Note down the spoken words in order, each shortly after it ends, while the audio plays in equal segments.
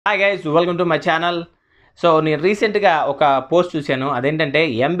Hi guys, welcome to my channel. So నేను రీసెంట్గా ఒక పోస్ట్ చూశాను. అదేంటంటే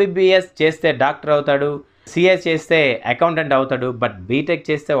MBBS చేస్తే డాక్టర్ అవుతాడు, సిఎస్ చేస్తే అకౌంటెంట్ అవుతాడు, బట్ బీటెక్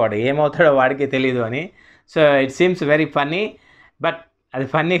చేస్తే వాడు ఏమవుతాడో వాడికి తెలియదు అని. So it seems very funny, but అది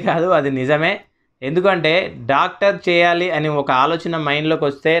ఫన్నీ కాదు, అది నిజమే. ఎందుకంటే డాక్టర్ చేయాలి అని ఒక ఆలోచన మైండ్లోకి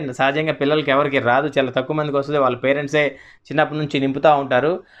వస్తే సహజంగా పిల్లలకి ఎవరికి రాదు, చాలా తక్కువ మందికి వస్తుంది. వాళ్ళ పేరెంట్సే చిన్నప్పటి నుంచి నింపుతూ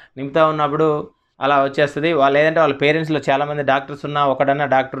ఉంటారు. నింపుతూ ఉన్నప్పుడు అలా వచ్చేస్తుంది. వాళ్ళు ఏదంటే వాళ్ళ పేరెంట్స్లో చాలామంది డాక్టర్స్ ఉన్నా, ఒకడన్నా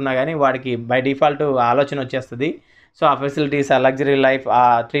డాక్టర్ ఉన్నా కానీ వాడికి బై డిఫాల్ట్ ఆలోచన వచ్చేస్తుంది. సో ఆ ఫెసిలిటీస్, ఆ లగ్జరీ లైఫ్, ఆ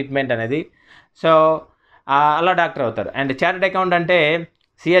ట్రీట్మెంట్ అనేది. సో అలా డాక్టర్ అవుతారు. అండ్ చార్టెడ్ అకౌంట్ అంటే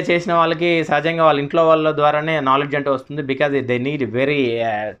సిఏ చేసిన వాళ్ళకి సహజంగా వాళ్ళ ఇంట్లో వాళ్ళ ద్వారానే నాలెడ్జ్ అంటే వస్తుంది. Because they need very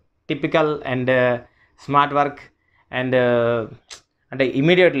typical and smart work and అంటే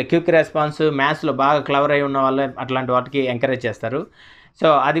ఇమీడియట్లీ క్విక్ రెస్పాన్స్, మ్యాథ్స్లో బాగా క్లవర్ అయి ఉన్న వాళ్ళు అట్లాంటి వాటికి ఎంకరేజ్ చేస్తారు. సో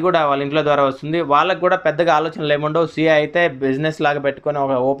అది కూడా వాళ్ళ ఇంట్లో ద్వారా వస్తుంది. వాళ్ళకు కూడా పెద్దగా ఆలోచనలు ఏముండవు. సిఏ అయితే బిజినెస్ లాగా పెట్టుకొని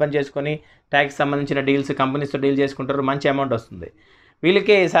ఒక ఓపెన్ చేసుకొని ట్యాక్స్ సంబంధించిన డీల్స్, కంపెనీస్తో డీల్ చేసుకుంటారు, మంచి అమౌంట్ వస్తుంది.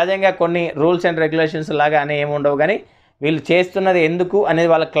 వీళ్ళకి సహజంగా కొన్ని రూల్స్ అండ్ రెగ్యులేషన్స్ లాగా అనే ఏముండవు, కానీ వీళ్ళు చేస్తున్నది ఎందుకు అనేది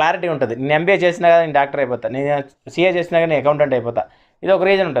వాళ్ళకి క్లారిటీ ఉంటుంది. నేను ఎంబీఏ చేసినా కానీ నేను డాక్టర్ అయిపోతా, నేను సిఏ చేసినా కానీ అకౌంటెంట్ అయిపోతా, ఇది ఒక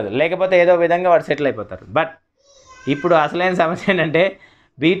రీజన్ ఉంటుంది. లేకపోతే ఏదో విధంగా వాడు సెటిల్ అయిపోతారు. బట్ ఇప్పుడు అసలైన సమస్య ఏంటంటే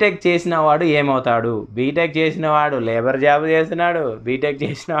బీటెక్ చేసిన వాడు ఏమవుతాడు? బీటెక్ చేసిన వాడు లేబర్ జాబ్ చేస్తున్నాడు, బీటెక్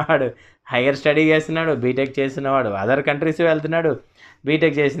చేసిన వాడు హైయర్ స్టడీ చేస్తున్నాడు, బీటెక్ చేసిన వాడు అదర్ కంట్రీస్ వెళ్తున్నాడు,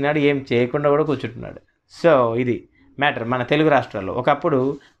 బీటెక్ చేసినాడు ఏం చేయకుండా కూడా కూర్చుంటున్నాడు. సో ఇది మ్యాటర్ మన తెలుగు రాష్ట్రాల్లో. ఒకప్పుడు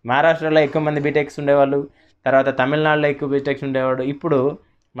మహారాష్ట్రలో ఎక్కువ మంది బీటెక్స్ ఉండేవాళ్ళు, తర్వాత తమిళనాడులో ఎక్కువ బీటెక్స్ ఉండేవాడు. ఇప్పుడు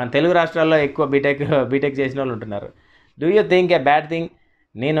మన తెలుగు రాష్ట్రాల్లో ఎక్కువ బీటెక్ చేసిన వాళ్ళు ఉంటున్నారు. Do you think A bad thing?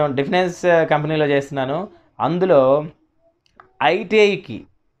 నేను డిఫెన్స్ కంపెనీలో చేస్తున్నాను. అందులో ఐటీఐ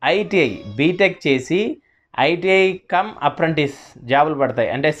బీటెక్ చేసి ఐటీఐ కమ్ అప్రెంటిస్ జాబులు పడతాయి.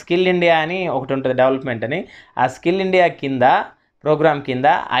 అంటే స్కిల్ ఇండియా అని ఒకటి ఉంటుంది, డెవలప్మెంట్ అని. ఆ స్కిల్ ఇండియా కింద ప్రోగ్రామ్ కింద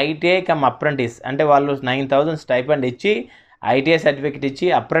ఐటీఐ కమ్ అప్రెంటిస్ అంటే వాళ్ళు 9,000 స్టైపెండ్ ఇచ్చి ఐటీఐ సర్టిఫికేట్ ఇచ్చి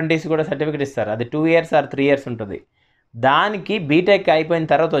అప్రెంటిస్ కూడా సర్టిఫికేట్ ఇస్తారు. అది 2 years or 3 years ఉంటుంది. దానికి బీటెక్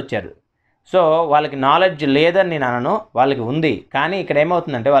అయిపోయిన తర్వాత వచ్చారు. సో వాళ్ళకి నాలెడ్జ్ లేదని నేను అనను, వాళ్ళకి ఉంది. కానీ ఇక్కడ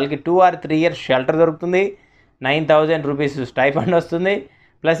ఏమవుతుందంటే వాళ్ళకి 2 or 3 years షెల్టర్ దొరుకుతుంది, 9,000 రూపీస్ స్టైఫండ్ వస్తుంది,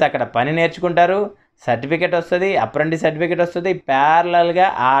 ప్లస్ అక్కడ పని నేర్చుకుంటారు, సర్టిఫికేట్ వస్తుంది, అప్రెంటిస్ సర్టిఫికేట్ వస్తుంది. ప్యారలల్గా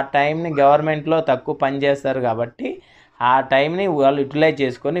ఆ టైంని గవర్నమెంట్లో తక్కువ పని చేస్తారు కాబట్టి ఆ టైంని వాళ్ళు యూటిలైజ్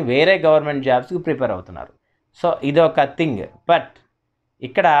చేసుకొని వేరే గవర్నమెంట్ జాబ్స్కి ప్రిపేర్ అవుతున్నారు. సో ఇది ఒక థింగ్. బట్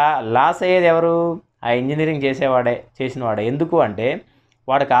ఇక్కడ లాస్ అయ్యేది ఎవరు? ఆ ఇంజనీరింగ్ చేసినవాడే. ఎందుకు అంటే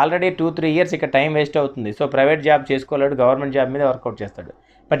వాడికి ఆల్రెడీ 2-3 years ఇక్కడ టైం వేస్ట్ అవుతుంది. So private job చేసుకోలేడు, government job మీద వర్కౌట్ చేస్తాడు.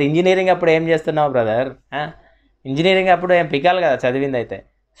 బట్ ఇంజనీరింగ్ అప్పుడు ఏం చేస్తున్నావు బ్రదర్? ఇంజనీరింగ్ అప్పుడు ఏం పికాలి కదా చదివింది అయితే.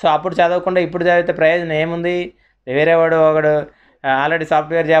 సో అప్పుడు చదవకుండా ఇప్పుడు చదివితే ప్రయోజనం ఏముంది? వేరే ఒకడు ఆల్రెడీ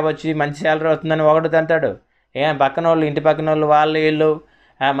సాఫ్ట్వేర్ జాబ్ వచ్చి మంచి శాలరీ వస్తుందని ఒకడు తంటాడు. పక్కన వాళ్ళు, ఇంటి పక్కన వాళ్ళు, వీళ్ళు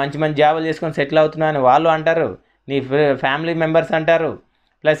మంచి జాబులు చేసుకొని సెటిల్ అవుతున్నా అని వాళ్ళు అంటారు, నీ ఫ్యామిలీ మెంబర్స్ అంటారు,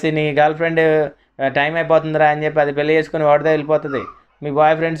 ప్లస్ నీ గర్ల్ ఫ్రెండ్ టైం అయిపోతుందిరా అని చెప్పి అది పెళ్లి చేసుకొని వాడితో వెళ్ళిపోతుంది. మీ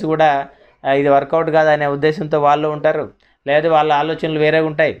బాయ్ ఫ్రెండ్స్ కూడా ఇది వర్కౌట్ కాదనే ఉద్దేశంతో వాళ్ళు ఉంటారు, లేదు వాళ్ళ ఆలోచనలు వేరేగా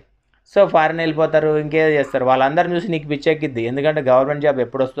ఉంటాయి. సో ఫారిన్ వెళ్ళిపోతారు, ఇంకేదో చేస్తారు. వాళ్ళందరిని చూసి నీకు పిచ్చెక్కిద్ది. ఎందుకంటే గవర్నమెంట్ జాబ్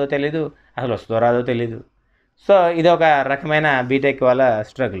ఎప్పుడు వస్తుందో తెలీదు, అసలు వస్తుందో రాదో తెలీదు. సో ఇది ఒక రకమైన బీటెక్ వాళ్ళ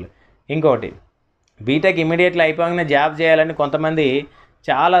స్ట్రగుల్. ఇంకోటి, బీటెక్ ఇమీడియట్లీ అయిపోగానే జాబ్ చేయాలని కొంతమంది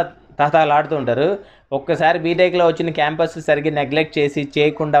చాలా తహతహలాడుతూ ఉంటారు. ఒక్కసారి బీటెక్లో వచ్చిన క్యాంపస్ సరిగ్గా నెగ్లెక్ట్ చేసి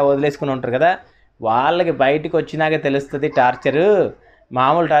చేయకుండా వదిలేసుకుని ఉంటారు కదా, వాళ్ళకి బయటకు వచ్చినాక తెలుస్తుంది టార్చరు.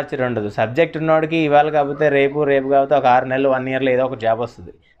 మామూలు టార్చర్ ఉండదు. సబ్జెక్ట్ ఉన్నవాడికి ఇవాళ కాకపోతే రేపు కాకపోతే ఒక 6 నెలలు 1 yearలో ఏదో ఒక జాబ్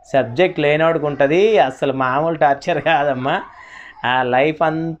వస్తుంది. సబ్జెక్ట్ లేనివాడికి ఉంటుంది, అసలు మామూలు టార్చర్ కాదమ్మా. ఆ లైఫ్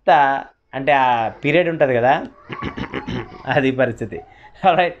అంతా అంటే ఆ పీరియడ్ ఉంటుంది కదా, అది పరిస్థితి.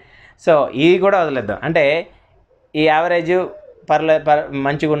 రైట్. సో ఇవి కూడా వదిలేద్దాం. అంటే ఈ యావరేజ్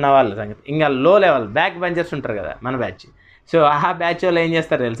మంచిగా ఉన్న వాళ్ళ సంగతి. ఇంకా లో లెవెల్ బ్యాక్ బెంచర్స్ ఉంటారు కదా మన బ్యాచ్. సో ఆ బ్యాచ్ వాళ్ళు ఏం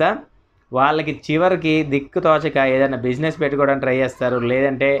చేస్తారు తెలుసా? వాళ్ళకి చివరికి దిక్కు తోచక ఏదైనా బిజినెస్ పెట్టుకోవడానికి ట్రై చేస్తారు,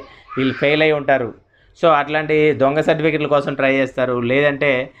 లేదంటే వీళ్ళు ఫెయిల్ అయి ఉంటారు. సో అట్లాంటి దొంగ సర్టిఫికెట్ల కోసం ట్రై చేస్తారు,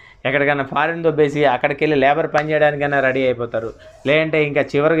 లేదంటే ఎక్కడికైనా ఫారిన్ దొబ్బేసి అక్కడికి వెళ్ళి లేబర్ పని చేయడానికైనా రెడీ అయిపోతారు, లేదంటే ఇంకా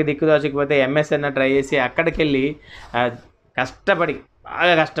చివరికి దిక్కు తోచకపోతే ఎంఎస్ అన్న ట్రై చేసి అక్కడికి వెళ్ళి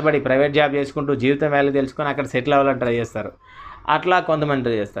బాగా కష్టపడి ప్రైవేట్ జాబ్ చేసుకుంటూ జీవితం వాల్యూ తెలుసుకొని అక్కడ సెటిల్ అవ్వాలని ట్రై చేస్తారు. అట్లా కొంతమంది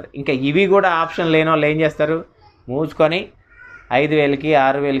ట్రై చేస్తారు. ఇంకా ఇవి కూడా ఆప్షన్ లేని వాళ్ళు ఏం చేస్తారు? మూసుకొని 5,000కి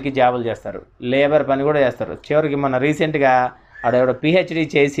 6,000కి జాబులు చేస్తారు, లేబర్ పని కూడా చేస్తారు. చివరికి మన రీసెంట్గా ఆడెవడో పిహెచ్డి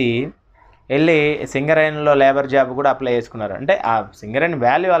చేసి వెళ్ళి సింగరైన్లో లేబర్ జాబ్ కూడా అప్లై చేసుకున్నారు. అంటే ఆ సింగరైన్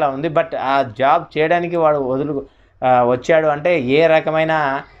వాల్యూ అలా ఉంది, బట్ ఆ జాబ్ చేయడానికి వాడు వచ్చాడు అంటే ఏ రకమైన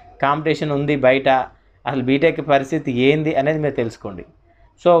కాంపిటీషన్ ఉంది బయట, అసలు బీటెక్ పరిస్థితి ఏంది అనేది మీరు తెలుసుకోండి.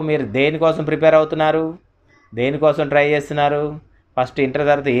 సో మీరు దేనికోసం ప్రిపేర్ అవుతున్నారు, దేనికోసం ట్రై చేస్తున్నారు, ఫస్ట్ ఇంటర్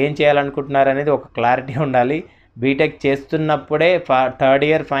తర్వాత ఏం చేయాలనుకుంటున్నారు అనేది ఒక క్లారిటీ ఉండాలి. BTech చేస్తున్నప్పుడే third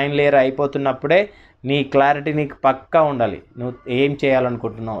year final year అయిపోతున్నప్పుడే నీ క్లారిటీ నీకు పక్కా ఉండాలి. నువ్వు ఏం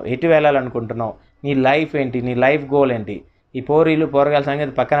చేయాలనుకుంటున్నావు, ఎటు వెళ్ళాలనుకుంటున్నావు, నీ లైఫ్ ఏంటి, నీ లైఫ్ గోల్ ఏంటి. ఈ పోరగాల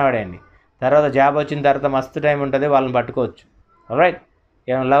సంగతి పక్కన పడేయండి. తర్వాత జాబ్ వచ్చిన తర్వాత మస్తు టైం ఉంటుంది, వాళ్ళని పట్టుకోవచ్చు. రైట్,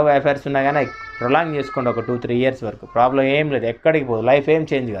 ఏమైనా లవ్ అఫైర్స్ ఉన్నా కానీ ప్రొలాంగ్ చేసుకోండి ఒక 2-3 ఇయర్స్ వరకు. ప్రాబ్లం ఏం లేదు, ఎక్కడికి పోదు, లైఫ్ ఏం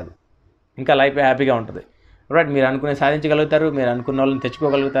చేంజ్ కాదు, ఇంకా లైఫ్ హ్యాపీగా ఉంటుంది. రైట్, మీరు అనుకునే సాధించగలుగుతారు, మీరు అనుకున్న వాళ్ళని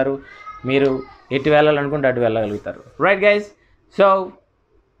తెచ్చుకోగలుగుతారు, మీరు ఎటు వెళ్ళాలనుకుంటే అటు వెళ్ళగలుగుతారు. రైట్ గైస్, సో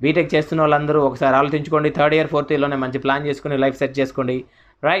బీటెక్ చేస్తున్న వాళ్ళందరూ ఒకసారి ఆలోచించుకోండి. థర్డ్ ఇయర్ 4th ఇయర్లోనే మంచి ప్లాన్ చేసుకుని లైఫ్ సెట్ చేసుకోండి.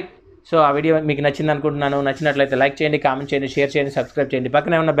 రైట్, సో ఆ వీడియో మీకు నచ్చింది అనుకుంటున్నాను. నచ్చినట్లయితే లైక్ చేయండి, కామెంట్ చేయండి, షేర్ చేయండి, సబ్స్క్రైబ్ చేయండి,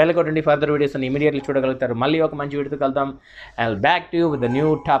 పక్కనే ఉన్న బెల్ కొట్టండి. ఫర్దర్ వీడియోస్ అని ఇమీడియట్లీ చూడగలుగుతారు. మళ్ళీ ఒక మంచి వీడియోతో కలుద్దాం. I will back to you with the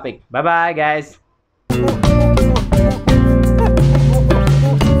new topic. Bye bye guys.